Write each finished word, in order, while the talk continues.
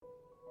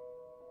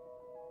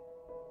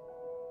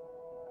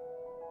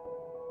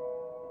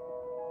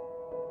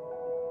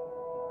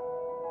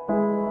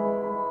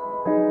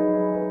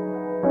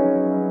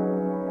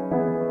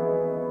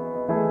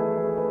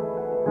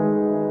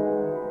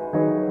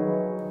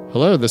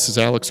Hello, this is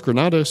Alex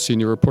Granados,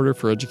 Senior Reporter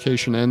for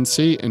Education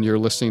NC, and you're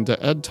listening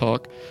to Ed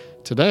Talk.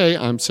 Today,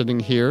 I'm sitting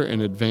here in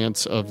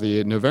advance of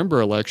the November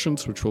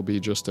elections, which will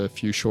be just a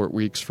few short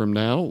weeks from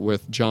now,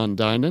 with John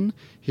Dinan.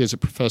 He is a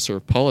professor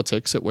of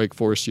politics at Wake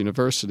Forest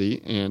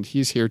University, and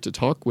he's here to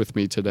talk with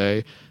me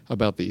today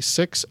about the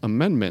 6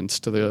 amendments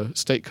to the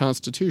state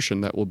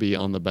constitution that will be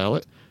on the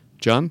ballot.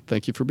 John,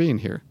 thank you for being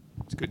here.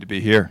 It's good to be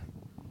here.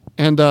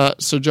 And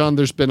so, John,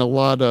 there's been a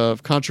lot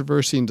of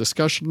controversy and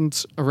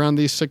discussions around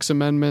these 6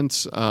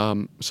 amendments.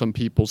 Some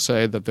people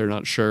say that they're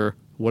not sure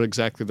what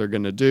exactly they're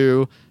going to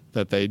do,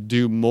 that they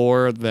do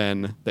more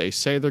than they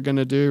say they're going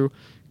to do.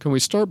 Can we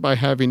start by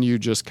having you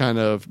just kind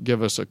of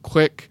give us a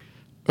quick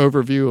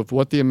overview of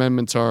what the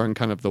amendments are and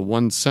kind of the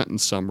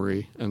one-sentence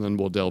summary, and then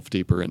we'll delve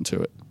deeper into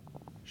it?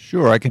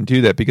 Sure, I can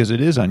do that because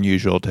it is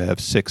unusual to have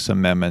 6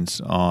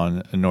 amendments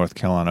on a North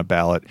Carolina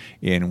ballot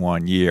in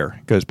 1 year.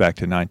 It goes back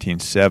to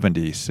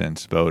 1970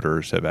 since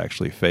voters have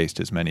actually faced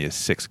as many as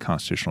 6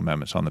 constitutional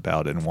amendments on the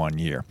ballot in 1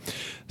 year.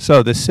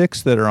 So the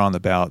 6 that are on the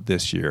ballot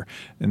this year,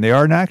 and they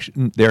are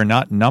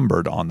not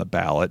numbered on the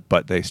ballot,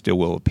 but they still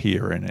will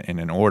appear in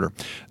an order.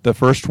 The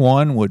first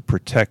one would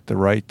protect the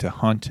right to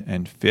hunt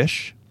and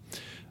fish.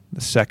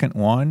 The second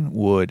one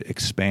would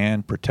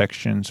expand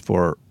protections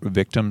for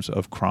victims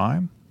of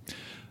crime.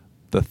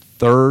 The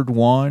third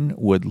one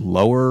would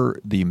lower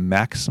the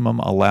maximum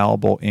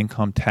allowable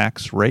income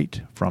tax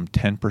rate from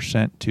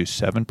 10% to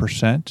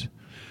 7%.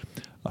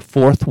 A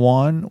fourth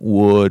one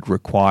would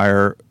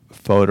require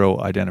photo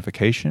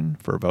identification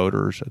for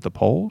voters at the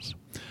polls.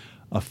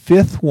 A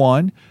fifth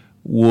one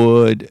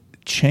would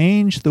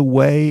change the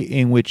way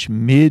in which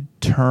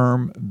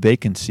midterm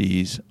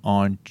vacancies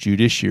on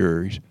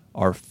judiciaries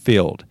are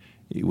filled.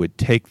 It would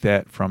take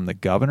that from the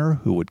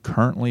governor, who would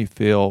currently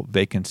fill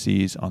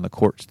vacancies on the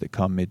courts that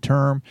come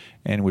midterm,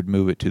 and would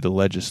move it to the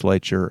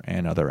legislature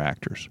and other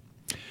actors.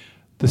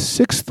 The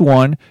sixth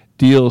one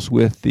deals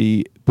with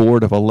the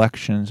Board of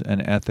Elections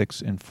and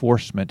Ethics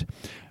Enforcement,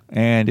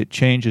 and it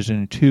changes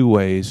in 2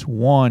 ways.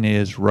 One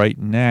is right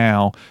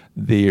now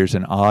there's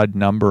an odd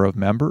number of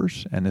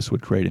members, and this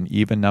would create an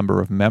even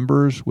number of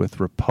members with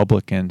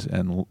Republicans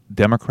and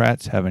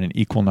Democrats having an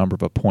equal number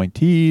of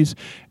appointees,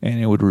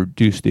 and it would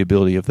reduce the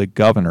ability of the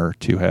governor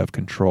to have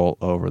control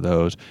over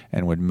those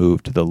and would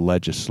move to the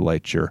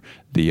legislature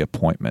the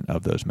appointment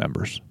of those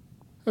members.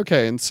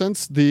 Okay, and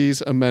since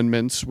these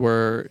amendments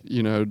were,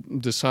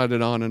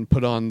 decided on and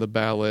put on the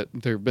ballot,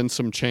 there have been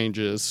some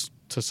changes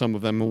to some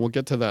of them, and we'll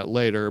get to that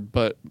later.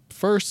 But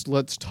first,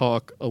 let's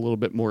talk a little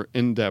bit more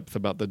in depth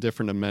about the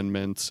different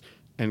amendments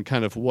and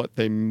kind of what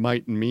they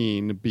might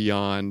mean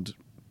beyond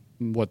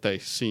what they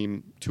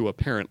seem to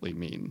apparently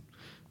mean.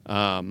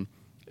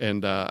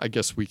 I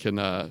guess we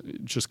can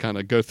just kind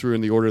of go through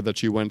in the order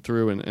that you went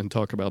through and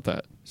talk about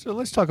that. So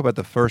let's talk about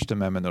the first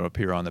amendment that will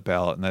appear on the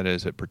ballot, and that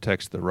is it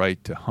protects the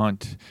right to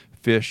hunt,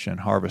 fish,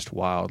 and harvest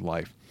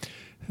wildlife.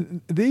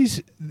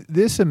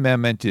 This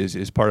amendment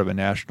is part of a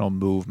national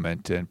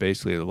movement, and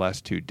basically the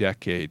last 2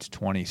 decades,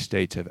 20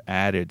 states have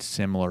added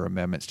similar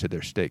amendments to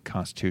their state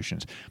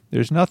constitutions.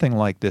 There's nothing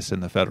like this in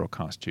the federal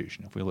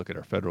constitution. If we look at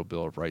our federal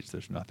Bill of Rights,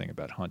 there's nothing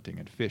about hunting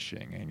and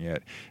fishing, and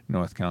yet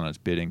North Carolina is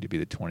bidding to be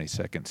the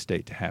 22nd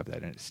state to have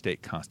that in its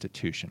state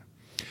constitution.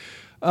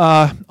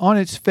 On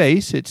its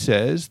face, it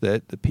says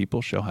that the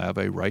people shall have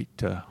a right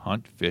to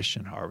hunt, fish,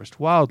 and harvest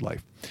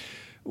wildlife.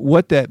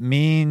 What that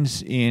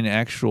means in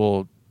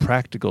actual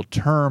practical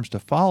terms to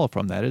follow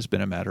from that has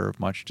been a matter of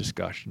much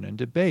discussion and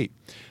debate.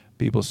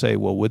 People say,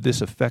 well, would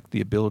this affect the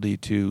ability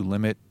to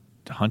limit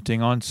hunting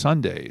on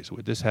Sundays?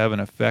 Would this have an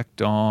effect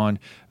on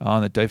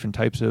the different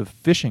types of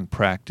fishing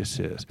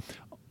practices?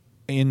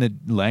 In the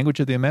language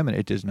of the amendment,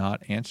 it does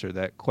not answer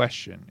that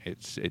question.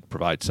 It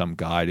provides some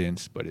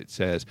guidance, but it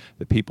says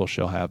the people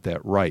shall have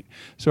that right.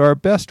 So our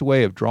best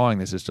way of drawing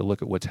this is to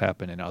look at what's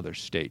happened in other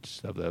states,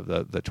 of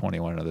the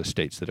 21 other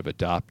states that have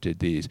adopted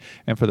these.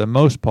 And for the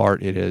most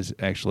part, it has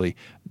actually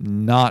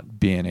not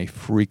been a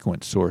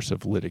frequent source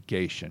of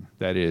litigation.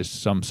 That is,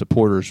 some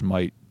supporters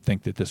might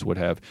think that this would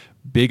have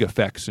big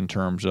effects in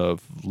terms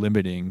of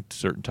limiting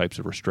certain types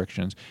of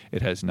restrictions.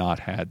 It has not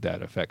had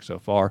that effect so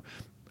far.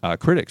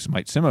 Critics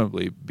might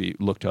similarly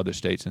look to other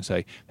states and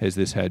say, has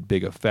this had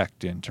big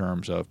effect in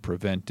terms of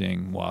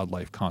preventing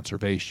wildlife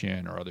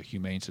conservation or other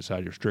humane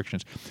society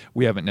restrictions?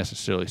 We haven't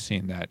necessarily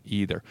seen that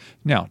either.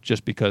 Now,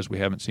 just because we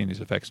haven't seen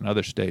these effects in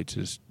other states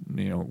is,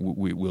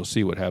 we'll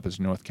see what happens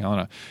in North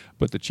Carolina.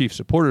 But the chief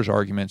supporters'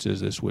 arguments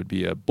is this would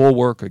be a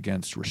bulwark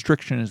against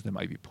restrictions that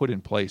might be put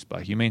in place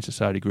by humane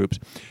society groups.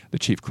 The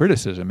chief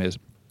criticism is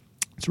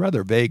it's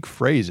rather vague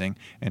phrasing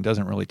and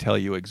doesn't really tell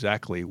you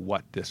exactly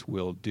what this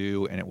will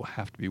do, and it will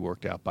have to be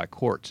worked out by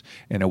courts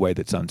in a way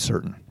that's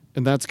uncertain.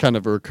 And that's kind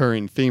of a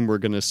recurring theme we're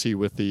going to see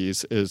with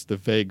these is the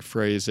vague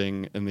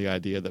phrasing and the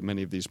idea that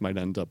many of these might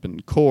end up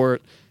in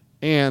court,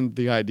 and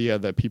the idea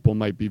that people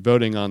might be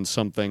voting on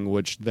something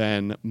which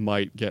then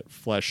might get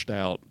fleshed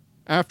out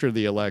after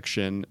the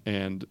election,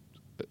 and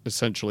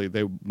essentially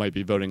they might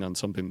be voting on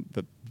something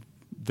that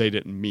they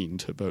didn't mean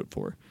to vote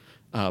for.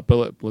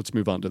 But let's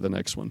move on to the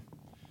next one.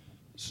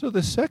 So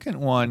the second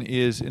one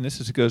is,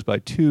 and goes by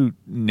two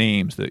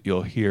names that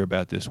you'll hear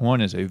about this.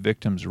 One is a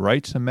Victims'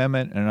 Rights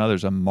Amendment, and another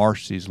is a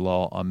Marsy's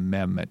Law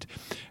Amendment.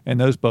 And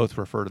those both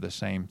refer to the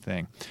same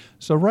thing.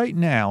 So right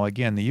now,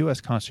 again, the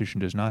U.S. Constitution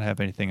does not have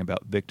anything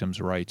about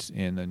victims' rights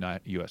in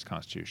the U.S.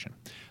 Constitution.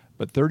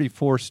 But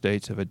 34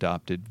 states have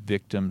adopted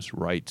victims'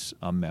 rights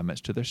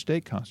amendments to their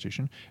state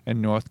constitution, and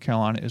North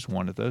Carolina is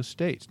one of those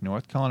states.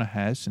 North Carolina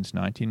has, since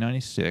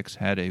 1996,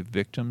 had a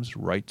victims'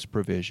 rights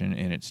provision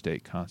in its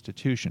state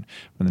constitution.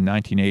 From the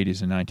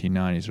 1980s and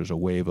 1990s, there was a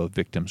wave of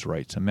victims'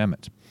 rights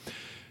amendments.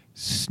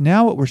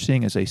 Now what we're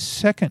seeing is a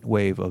second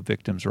wave of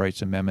victims'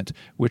 rights amendments,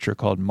 which are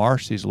called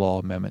Marsy's Law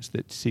amendments,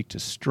 that seek to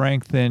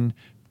strengthen,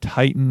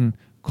 tighten,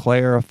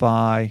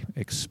 clarify,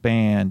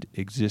 expand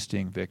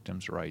existing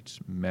victims' rights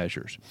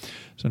measures.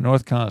 So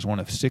North Carolina is one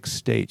of 6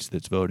 states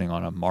that's voting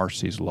on a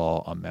Marsy's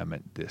Law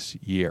amendment this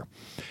year.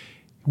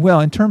 Well,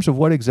 in terms of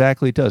what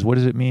exactly it does, what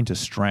does it mean to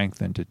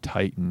strengthen, to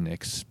tighten,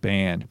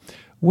 expand?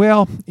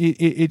 Well,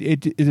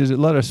 it does a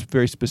lot of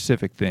very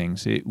specific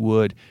things. It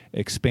would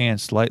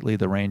expand slightly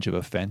the range of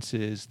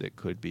offenses that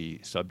could be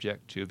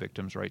subject to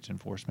victims' rights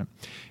enforcement.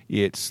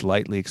 It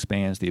slightly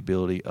expands the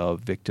ability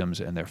of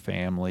victims and their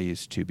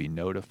families to be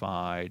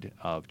notified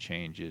of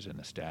changes in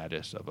the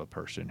status of a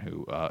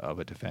person of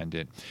a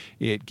defendant.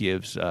 It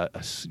gives a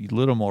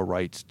little more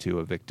rights to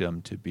a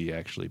victim to be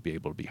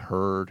able to be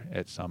heard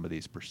at some of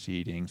these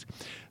proceedings.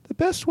 The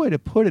best way to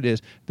put it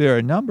is there are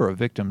a number of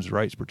victims'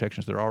 rights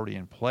protections that are already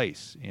in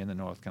place in the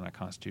North Carolina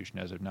Constitution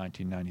as of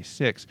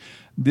 1996.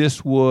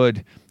 This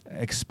would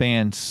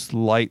expand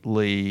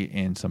slightly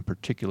in some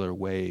particular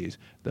ways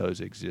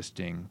those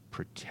existing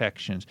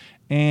protections,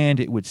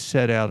 and it would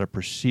set out a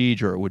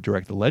procedure, it would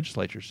direct the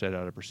legislature to set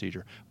out a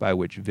procedure by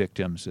which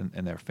victims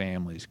and their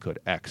families could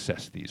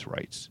access these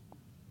rights.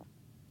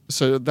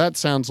 So that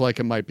sounds like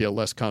it might be a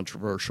less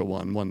controversial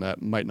one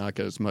that might not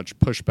get as much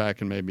pushback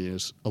and maybe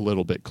is a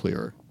little bit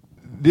clearer.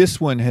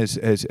 This one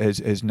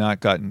has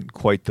not gotten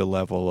quite the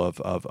level of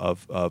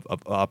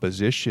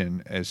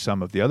opposition as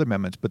some of the other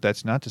amendments, but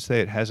that's not to say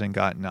it hasn't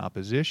gotten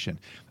opposition.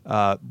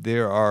 One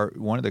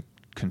of the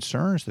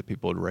concerns that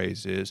people would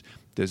raise is,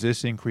 does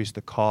this increase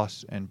the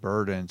costs and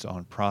burdens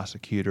on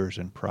prosecutors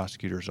and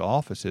prosecutors'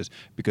 offices,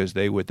 because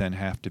they would then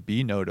have to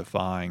be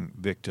notifying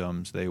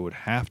victims, they would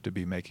have to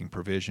be making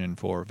provision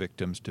for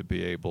victims to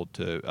be able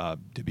to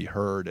be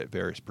heard at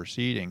various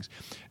proceedings.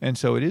 And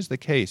so it is the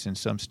case in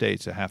some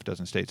states, a half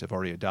dozen states have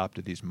already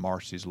adopted these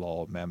Marsy's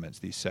Law amendments,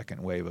 these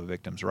second wave of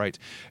victims' rights,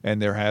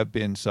 and there have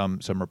been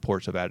some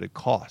reports of added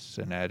costs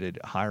and added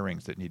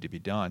hirings that need to be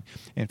done.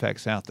 In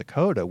fact, South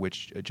Dakota,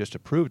 which just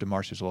approved a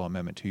Marsy's Law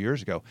amendment 2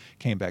 years ago,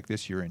 came back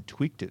this year and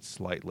tweaked it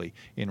slightly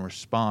in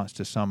response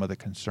to some of the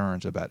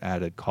concerns about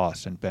added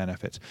costs and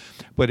benefits.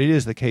 But it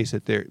is the case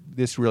that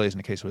this really isn't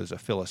a case where there's a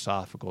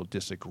philosophical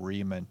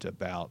disagreement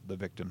about the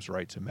Victims'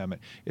 Rights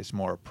Amendment. It's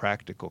more a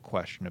practical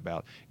question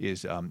about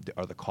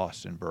are the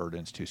costs and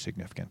burdens too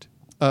significant?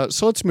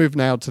 So let's move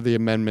now to the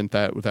amendment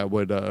that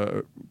would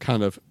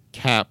kind of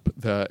cap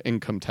the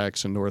income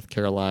tax in North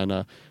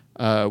Carolina.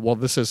 While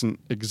this isn't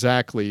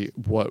exactly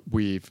what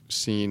we've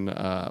seen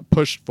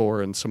pushed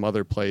for in some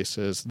other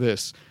places,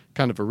 this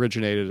kind of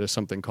originated as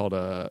something called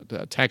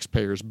a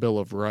Taxpayers' Bill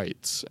of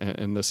Rights,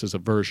 and this is a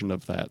version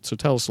of that. So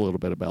tell us a little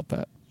bit about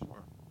that.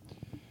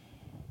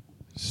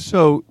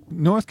 So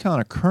North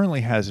Carolina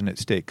currently has in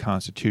its state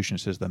constitution, it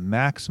says the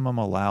maximum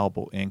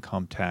allowable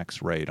income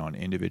tax rate on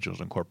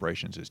individuals and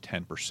corporations is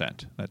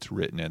 10%. That's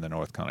written in the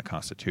North Carolina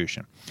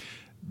Constitution.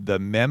 The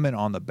amendment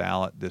on the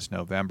ballot this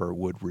November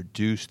would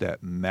reduce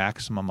that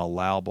maximum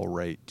allowable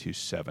rate to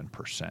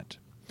 7%.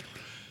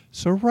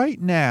 So right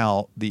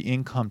now, the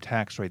income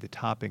tax rate, the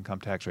top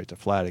income tax rate, the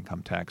flat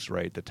income tax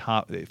rate, the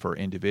top for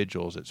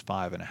individuals, it's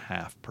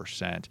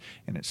 5.5%,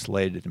 and it's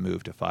slated to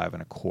move to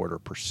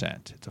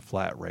 5.25%. It's a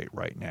flat rate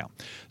right now.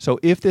 So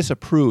if this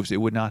approves,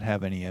 it would not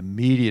have any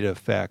immediate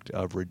effect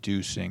of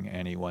reducing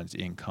anyone's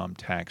income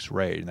tax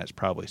rate, and that's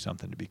probably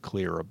something to be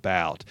clear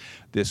about.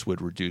 This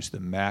would reduce the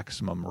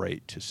maximum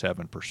rate to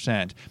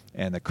 7%,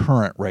 and the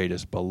current rate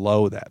is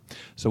below that.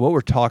 So what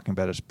we're talking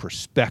about is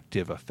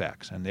prospective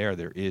effects, and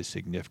there is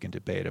significant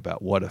debate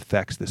about what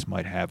effects this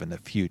might have in the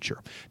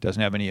future. It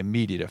doesn't have any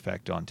immediate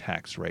effect on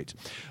tax rates.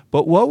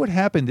 But what would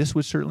happen, this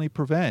would certainly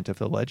prevent, if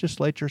the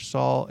legislature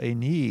saw a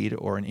need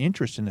or an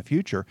interest in the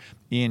future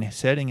in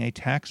setting a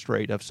tax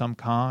rate of some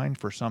kind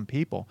for some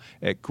people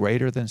at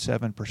greater than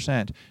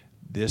 7%,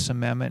 this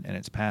amendment and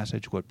its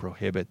passage would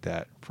prohibit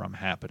that from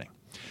happening.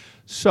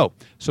 So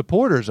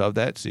supporters of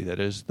that see that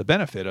as the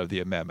benefit of the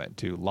amendment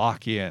to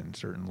lock in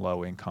certain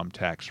low income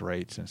tax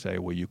rates and say,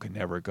 well, you can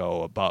never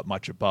go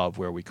much above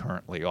where we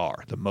currently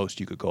are. The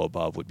most you could go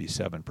above would be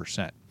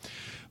 7%.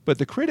 But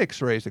the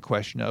critics raise the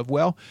question of,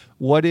 well,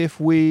 what if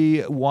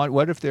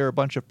there are a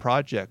bunch of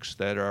projects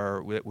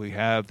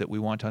that we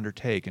want to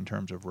undertake in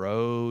terms of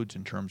roads,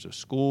 in terms of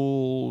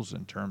schools,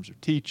 in terms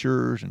of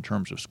teachers, in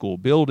terms of school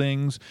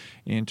buildings,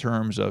 in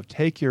terms of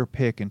take your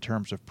pick, in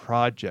terms of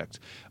projects.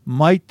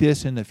 Might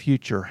this in the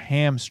future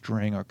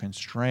hamstring or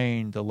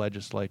constrain the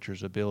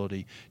legislature's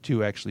ability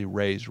to actually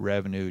raise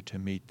revenue to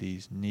meet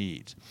these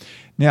needs?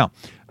 Now,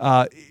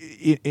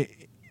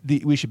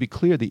 we should be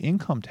clear, the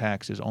income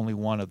tax is only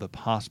one of the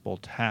possible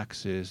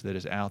taxes that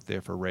is out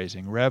there for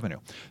raising revenue.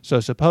 So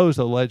suppose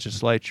the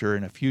legislature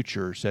in the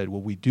future said,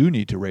 well, we do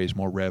need to raise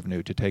more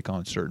revenue to take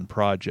on certain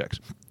projects.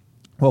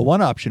 Well,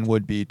 one option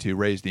would be to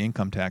raise the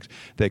income tax.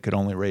 They could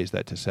only raise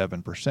that to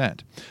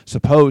 7%.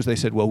 Suppose they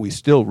said, well, we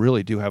still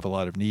really do have a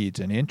lot of needs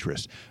and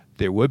interests.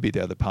 There would be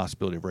the other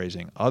possibility of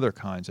raising other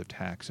kinds of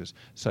taxes,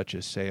 such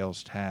as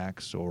sales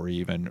tax or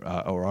even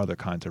or other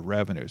kinds of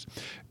revenues.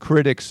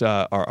 Critics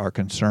are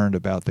concerned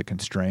about the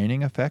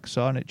constraining effects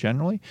on it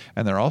generally,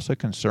 and they're also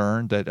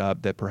concerned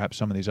that perhaps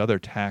some of these other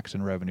tax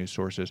and revenue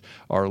sources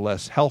are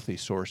less healthy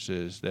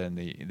sources than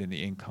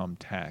the income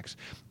tax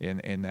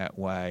in that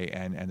way,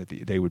 and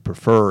that they would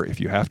prefer, if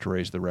you have to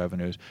raise the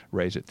revenues,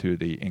 raise it through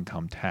the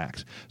income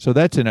tax. So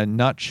that's in a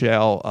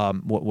nutshell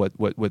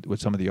what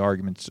some of the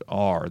arguments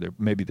are.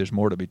 There's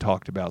more to be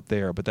talked about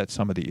there, but that's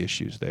some of the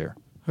issues there.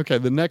 Okay,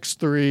 the next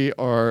three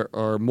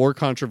are more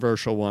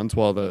controversial ones,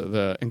 while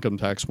the income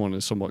tax one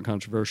is somewhat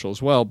controversial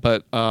as well.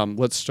 But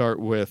let's start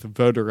with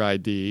voter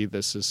ID.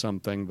 This is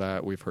something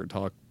that we've heard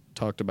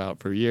talked about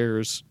for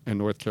years in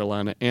North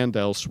Carolina and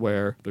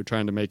elsewhere. They're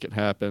trying to make it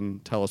happen.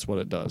 Tell us what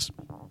it does.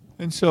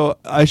 And so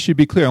I should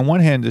be clear. On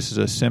one hand, this is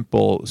a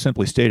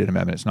simply stated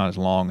amendment. It's not as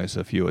long as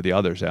a few of the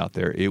others out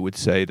there. It would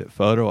say that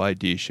photo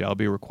ID shall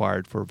be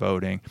required for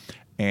voting,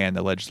 and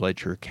the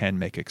legislature can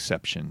make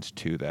exceptions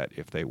to that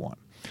if they want.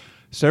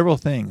 Several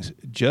things.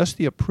 Just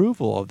the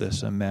approval of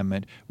this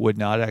amendment would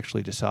not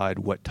actually decide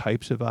what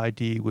types of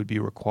ID would be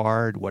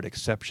required, what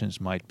exceptions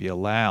might be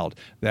allowed.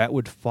 That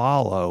would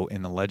follow,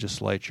 and the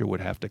legislature would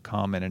have to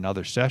come in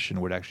another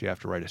session, would actually have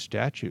to write a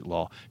statute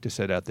law to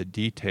set out the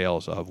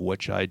details of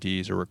which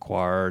IDs are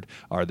required,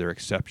 are there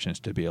exceptions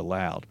to be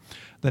allowed.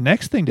 The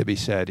next thing to be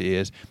said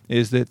is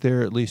that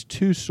there are at least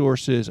two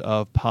sources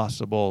of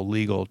possible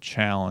legal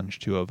challenge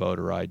to a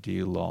voter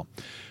ID law.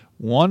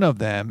 One of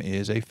them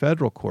is a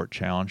federal court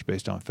challenge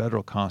based on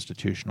federal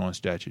constitutional and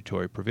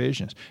statutory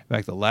provisions. In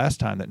fact, the last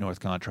time that North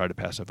Carolina tried to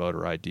pass a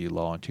voter ID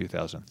law in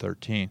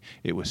 2013,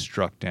 it was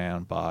struck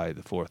down by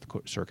the Fourth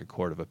Circuit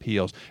Court of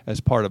Appeals as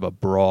part of a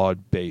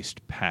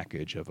broad-based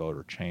package of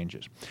voter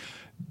changes.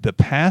 The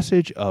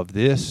passage of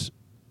this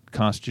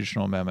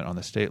constitutional amendment on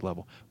the state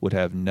level would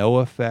have no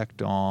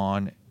effect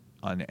on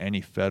any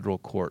federal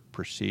court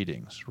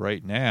proceedings.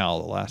 Right now,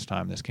 the last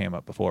time this came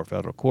up before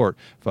federal court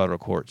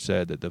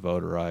said that the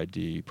voter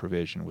ID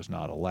provision was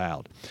not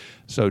allowed.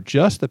 So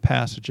just the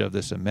passage of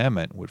this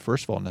amendment would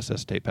first of all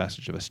necessitate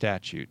passage of a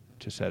statute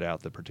to set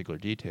out the particular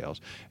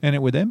details, and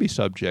it would then be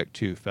subject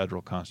to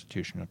federal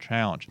constitutional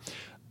challenge.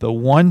 The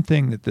one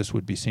thing that this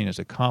would be seen as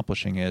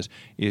accomplishing is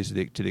to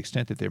the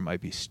extent that there might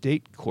be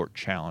state court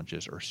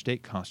challenges or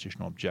state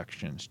constitutional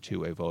objections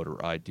to a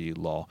voter ID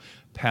law,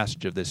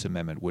 passage of this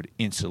amendment would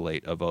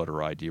insulate a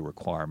voter ID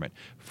requirement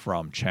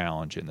from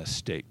challenge in the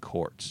state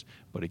courts.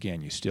 But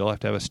again, you still have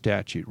to have a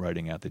statute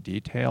writing out the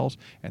details,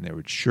 and there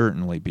would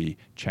certainly be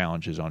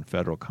challenges on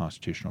federal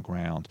constitutional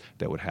grounds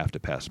that would have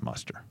to pass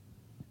muster.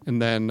 And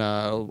then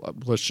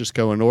let's just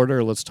go in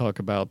order. Let's talk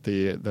about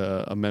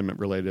the amendment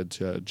related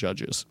to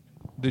judges.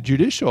 The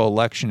judicial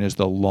election is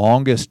the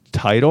longest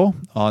title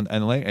and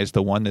is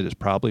the one that has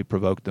probably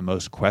provoked the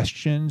most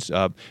questions.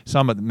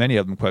 Many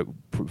of them quite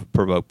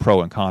provoke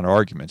pro and con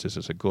arguments. Is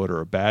this a good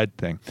or a bad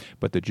thing?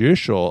 But the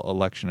judicial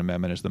election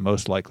amendment is the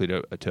most likely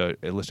to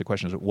elicit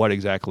questions of what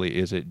exactly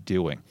is it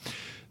doing.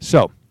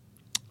 So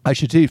I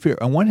should say,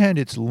 on one hand,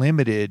 it's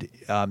limited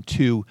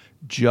to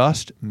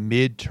just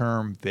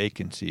midterm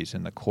vacancies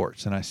in the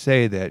courts. And I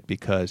say that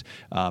because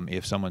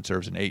if someone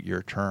serves an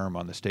 8-year term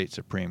on the state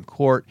Supreme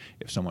Court,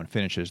 if someone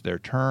finishes their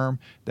term,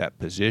 that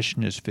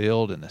position is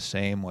filled in the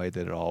same way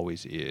that it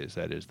always is.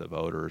 That is, the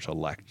voters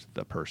elect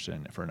the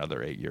person for another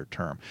 8-year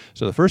term.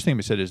 So the first thing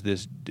we said is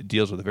this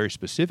deals with a very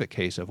specific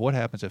case of what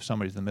happens if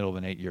somebody's in the middle of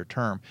an 8-year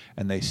term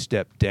and they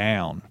step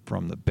down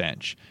from the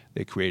bench.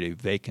 They create a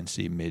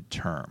vacancy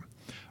midterm.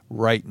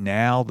 Right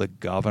now, the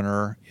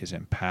governor is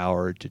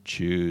empowered to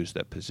choose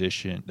the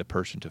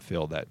person to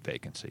fill that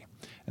vacancy.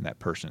 And that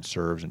person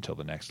serves until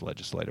the next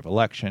legislative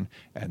election,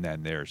 and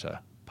then there's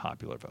a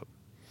popular vote.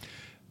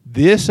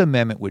 This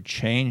amendment would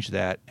change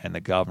that, and the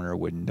governor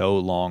would no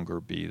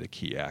longer be the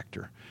key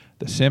actor.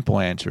 The simple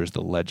answer is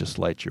the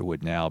legislature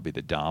would now be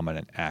the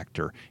dominant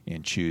actor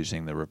in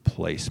choosing the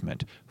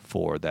replacement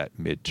for that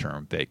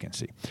midterm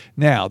vacancy.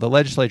 Now, the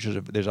legislature,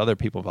 there's other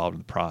people involved in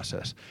the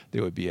process.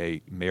 There would be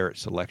a merit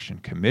selection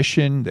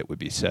commission that would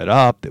be set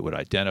up that would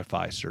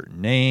identify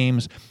certain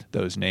names.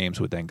 Those names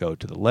would then go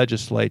to the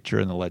legislature,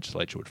 and the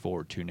legislature would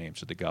forward 2 names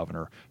to the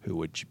governor, who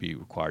would be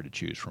required to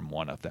choose from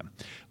one of them.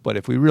 But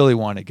if we really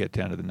want to get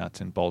down to the nuts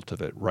and bolts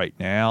of it, right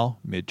now,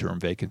 midterm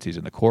vacancies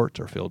in the courts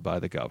are filled by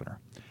the governor.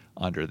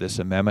 Under this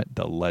amendment,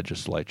 the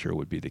legislature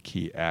would be the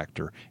key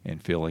actor in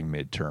filling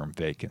midterm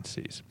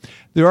vacancies.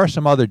 There are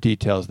some other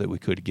details that we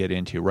could get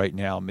into. Right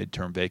now,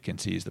 midterm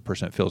vacancies, the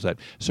person that fills that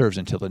serves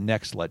until the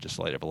next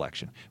legislative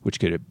election, which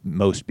could at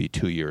most be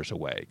 2 years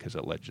away because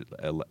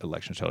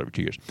elections held every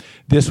 2 years.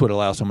 This would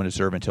allow someone to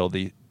serve until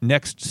the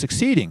next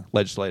succeeding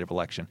legislative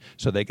election,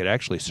 so they could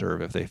actually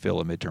serve, if they fill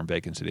a midterm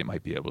vacancy, they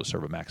might be able to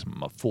serve a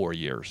maximum of 4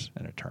 years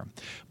in a term.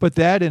 But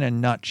that, in a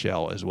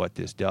nutshell, is what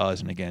this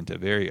does. And again, to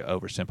very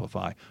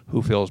oversimplify,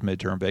 who fills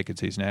midterm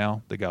vacancies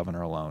now? The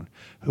governor alone.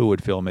 Who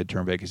would fill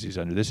midterm vacancies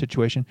under this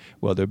situation?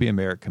 Well, there'd be a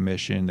merit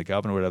commission. The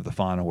governor would have the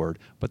final word,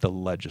 but the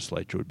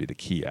legislature would be the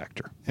key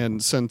actor.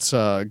 And since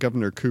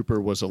Governor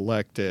Cooper was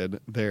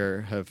elected,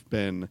 there have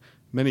been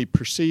many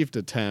perceived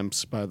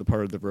attempts by the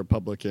part of the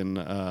Republican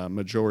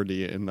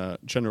majority in the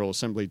General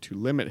Assembly to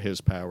limit his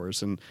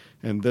powers. And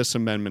this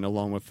amendment,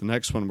 along with the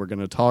next one we're going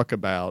to talk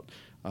about,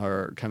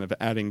 are kind of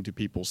adding to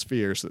people's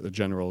fears that the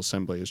General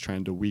Assembly is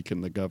trying to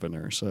weaken the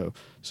governor. So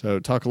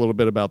talk a little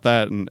bit about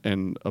that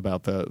and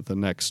about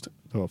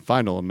the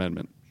final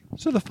amendment.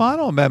 So the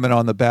final amendment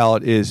on the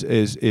ballot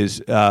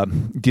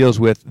deals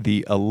with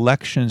the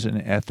Elections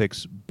and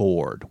Ethics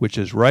Board, which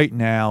is right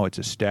now it's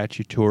a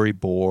statutory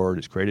board.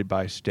 It's created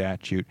by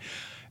statute.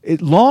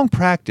 Long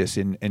practice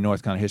in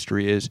North Carolina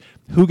history is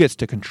who gets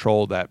to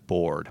control that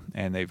board.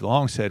 And they've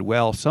long said,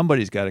 well,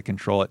 somebody's got to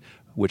control it.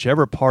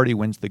 Whichever party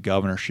wins the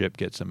governorship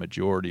gets a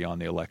majority on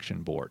the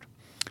election board.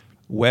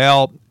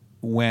 Well,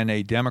 when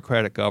a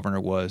Democratic governor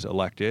was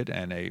elected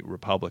and a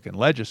Republican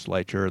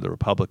legislature, the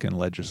Republican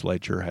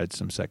legislature had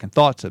some second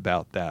thoughts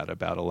about that,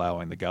 about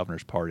allowing the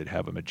governor's party to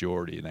have a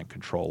majority and then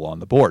control on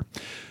the board.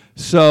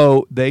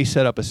 So they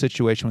set up a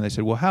situation where they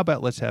said, well, how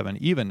about let's have an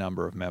even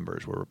number of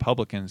members where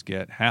Republicans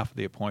get half of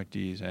the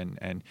appointees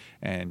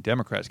and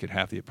Democrats get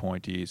half the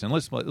appointees, and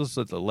let's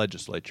let the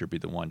legislature be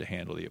the one to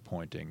handle the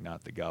appointing,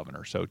 not the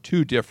governor. So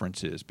 2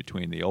 differences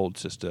between the old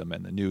system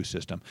and the new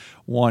system.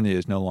 One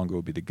is no longer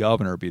would be the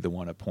governor be the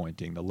one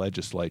appointing, the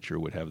legislature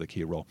would have the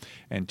key role.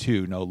 And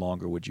 2, no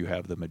longer would you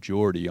have the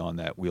majority on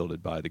that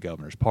wielded by the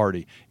governor's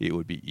party. It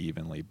would be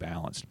evenly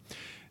balanced.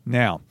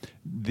 Now,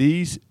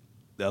 the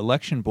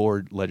election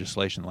board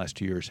legislation in the last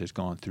 2 years has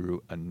gone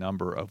through a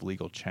number of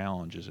legal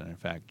challenges, and in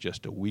fact,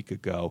 just a week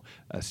ago,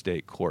 a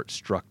state court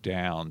struck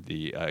down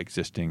the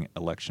existing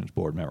elections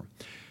board member.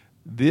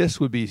 This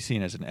would be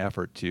seen as an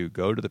effort to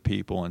go to the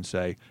people and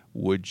say,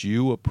 would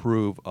you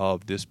approve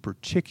of this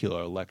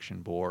particular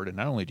election board? And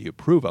not only do you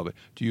approve of it,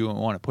 do you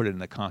want to put it in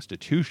the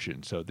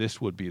Constitution? So this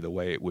would be the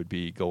way it would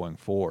be going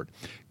forward.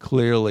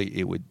 Clearly,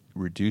 it would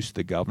reduce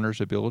the governor's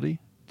ability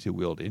to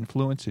wield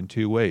influence in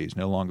 2 ways.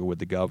 No longer would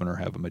the governor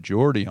have a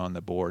majority on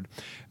the board,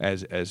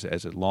 as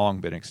had long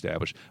been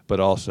established,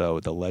 but also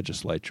the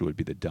legislature would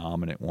be the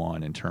dominant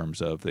one in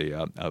terms of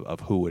of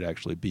who would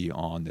actually be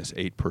on this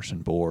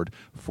 8-person board,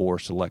 4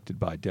 selected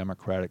by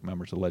Democratic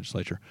members of the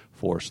legislature,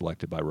 4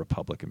 selected by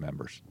Republican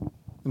members.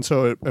 And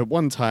so at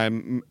one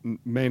time,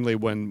 mainly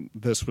when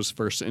this was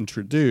first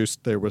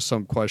introduced, there was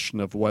some question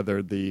of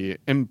whether the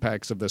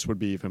impacts of this would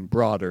be even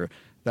broader,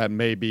 that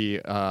maybe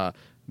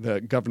the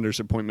governor's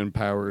appointment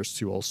powers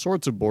to all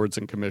sorts of boards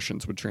and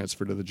commissions would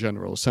transfer to the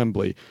General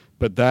Assembly,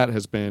 but that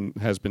has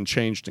been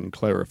changed and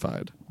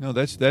clarified. No,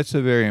 that's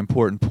a very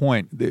important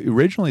point.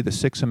 Originally, the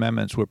 6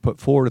 amendments were put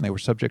forward, and they were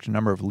subject to a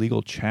number of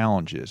legal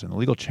challenges, and the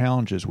legal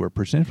challenges were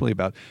presumably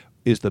about,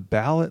 is the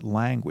ballot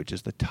language,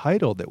 is the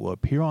title that will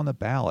appear on the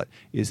ballot,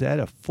 is that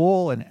a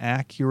full and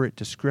accurate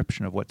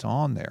description of what's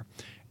on there?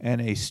 And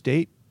a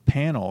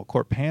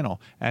court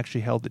panel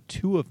actually held that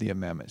 2 of the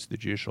amendments, the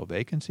Judicial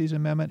Vacancies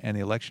Amendment and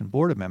the Election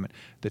Board Amendment,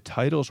 the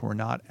titles were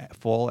not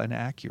full and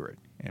accurate,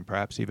 and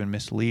perhaps even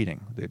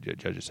misleading, the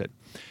judges said.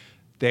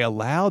 They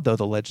allowed, though,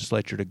 the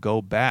legislature to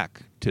go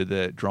back to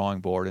the drawing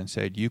board and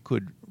said you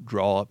could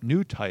draw up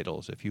new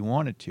titles if you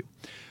wanted to.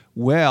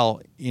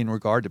 Well, in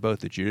regard to both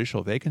the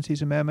Judicial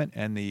Vacancies Amendment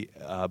and the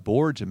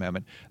Boards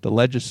Amendment, the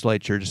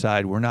legislature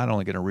decided we're not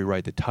only going to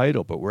rewrite the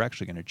title, but we're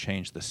actually going to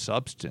change the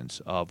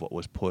substance of what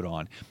was put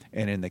on.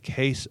 And in the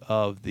case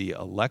of the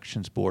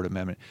Elections Board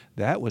Amendment,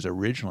 that was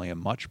originally a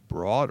much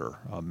broader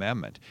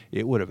amendment.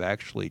 It would have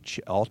actually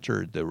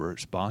altered the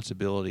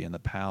responsibility and the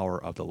power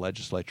of the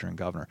legislature and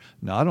governor,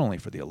 not only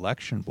for the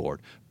election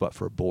board, but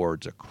for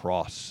boards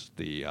across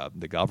the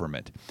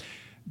government.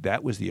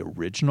 That was the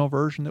original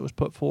version that was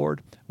put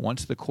forward.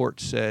 Once the court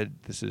said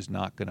this is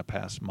not going to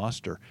pass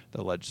muster,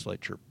 the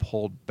legislature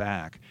pulled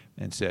back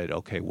and said,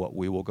 okay, what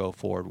we will go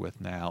forward with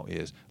now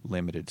is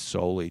limited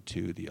solely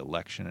to the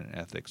Election and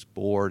Ethics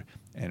Board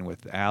and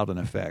without an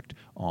effect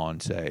on,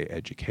 say,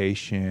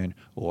 education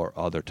or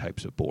other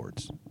types of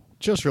boards.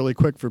 Just really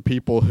quick for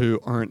people who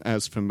aren't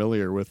as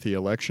familiar with the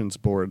Elections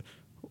Board,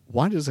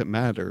 why does it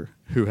matter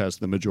who has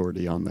the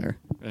majority on there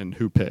and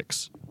who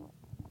picks?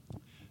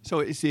 So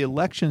it's the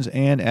Elections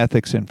and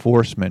Ethics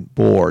Enforcement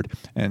Board.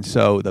 And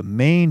so the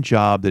main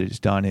job that it's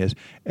done is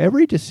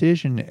every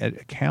decision a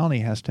county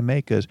has to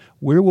make is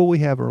where will we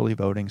have early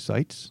voting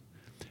sites?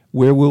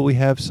 Where will we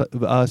have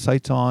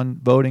sites on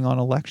voting on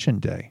Election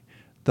Day?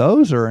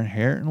 Those are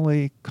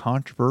inherently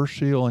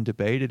controversial and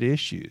debated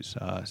issues.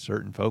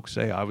 Certain folks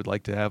say, I would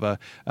like to have a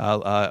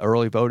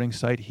early voting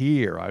site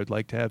here. I would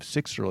like to have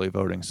 6 early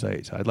voting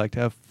sites. I'd like to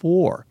have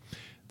 4.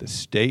 The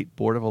State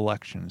Board of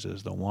Elections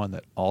is the one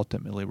that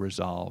ultimately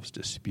resolves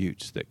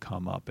disputes that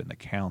come up in the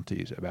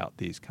counties about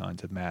these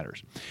kinds of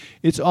matters.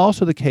 It's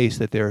also the case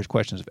that there is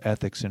questions of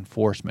ethics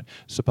enforcement.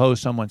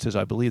 Suppose someone says,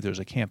 I believe there's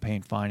a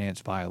campaign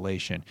finance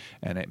violation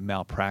and a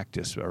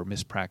malpractice or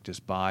mispractice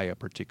by a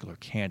particular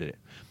candidate.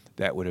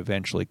 That would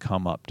eventually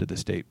come up to the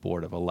State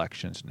Board of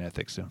Elections and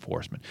Ethics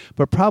Enforcement.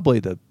 But probably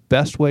the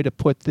best way to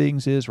put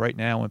things is right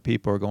now when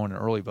people are going to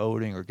early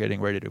voting or getting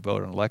ready to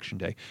vote on Election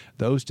Day,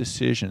 those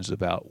decisions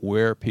about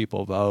where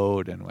people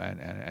vote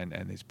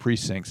and these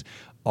precincts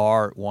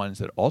are ones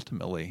that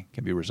ultimately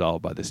can be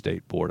resolved by the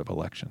State Board of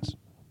Elections.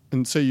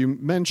 And so you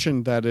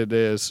mentioned that it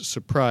is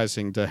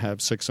surprising to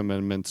have 6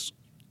 amendments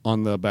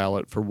on the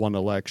ballot for one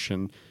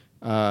election.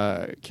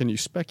 Can you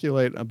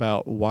speculate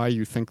about why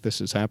you think this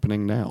is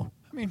happening now?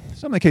 I mean,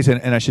 some of the cases,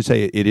 and I should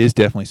say it is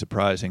definitely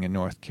surprising in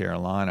North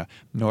Carolina.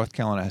 North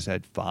Carolina has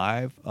had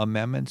 5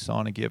 amendments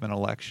on a given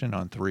election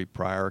on 3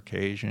 prior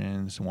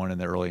occasions, one in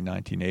the early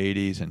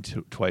 1980s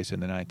and twice in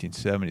the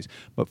 1970s.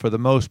 But for the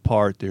most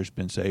part, there's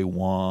been, say,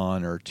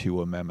 1 or 2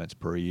 amendments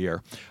per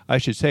year. I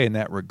should say in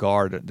that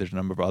regard, there's a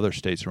number of other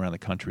states around the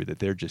country that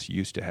they're just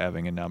used to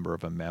having a number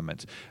of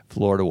amendments.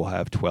 Florida will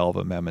have 12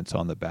 amendments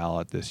on the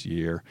ballot this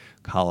year.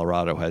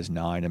 Colorado has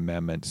 9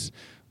 amendments.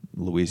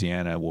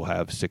 Louisiana will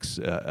have 6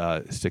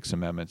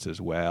 amendments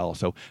as well.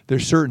 So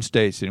there's certain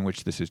states in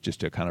which this is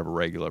just a kind of a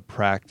regular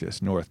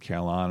practice. North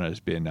Carolina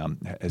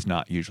has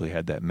not usually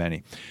had that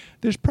many.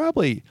 There's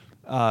probably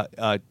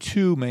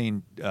 2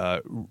 main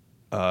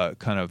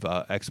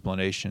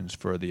explanations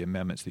for the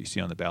amendments that you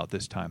see on the ballot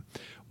this time.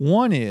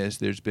 One is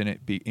there's been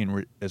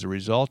as a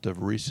result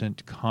of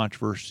recent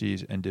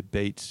controversies and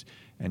debates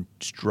and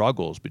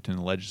struggles between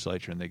the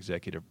legislature and the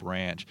executive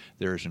branch,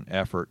 there's an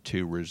effort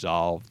to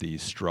resolve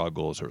these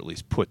struggles, or at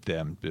least put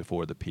them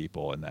before the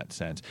people in that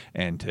sense,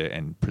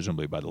 and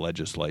presumably by the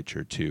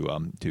legislature to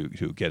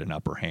get an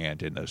upper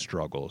hand in those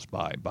struggles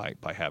by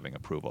having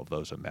approval of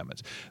those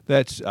amendments.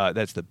 That's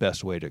the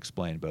best way to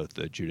explain both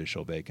the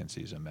Judicial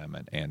Vacancies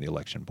Amendment and the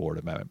Election Board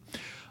Amendment.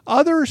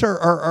 Others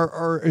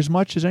are as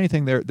much as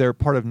anything, they're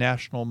part of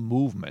national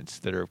movements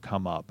that have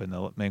come up. And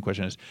the main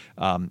question is,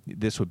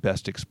 this would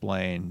best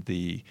explain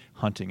the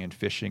Hunting and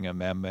Fishing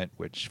Amendment,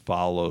 which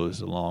follows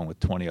along with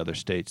 20 other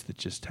states that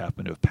just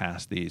happen to have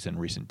passed these in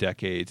recent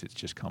decades. It's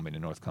just coming to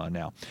North Carolina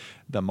now.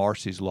 The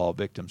Marsy's Law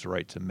Victims'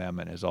 Rights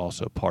Amendment is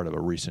also part of a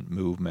recent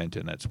movement,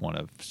 and that's one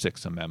of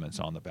 6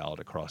 amendments on the ballot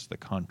across the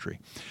country.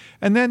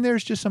 And then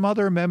there's just some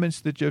other amendments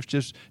that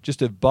just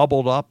have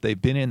bubbled up. They've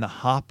been in the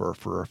hopper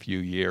for a few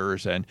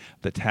years, and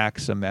the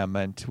Tax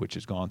Amendment, which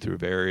has gone through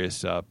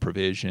various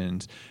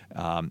provisions,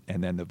 and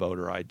then the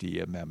Voter ID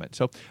Amendment.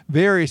 So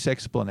various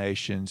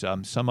explanations.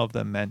 Some of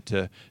them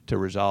intended to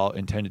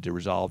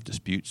resolve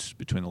disputes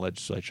between the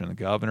legislature and the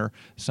governor.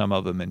 Some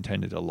of them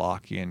intended to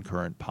lock in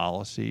current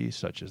policies,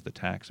 such as the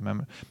Tax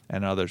Amendment,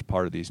 and others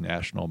part of these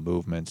national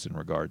movements in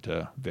regard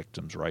to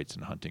victims' rights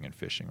and hunting and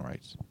fishing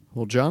rights.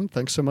 Well, John,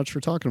 thanks so much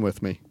for talking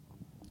with me.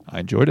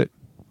 I enjoyed it.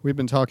 We've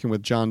been talking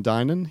with John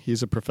Dinan.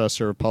 He's a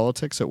professor of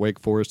politics at Wake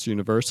Forest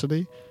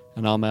University.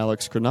 And I'm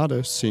Alex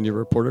Granados, senior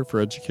reporter for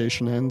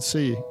Education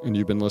NC, and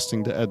you've been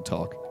listening to Ed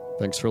Talk.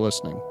 Thanks for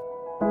listening.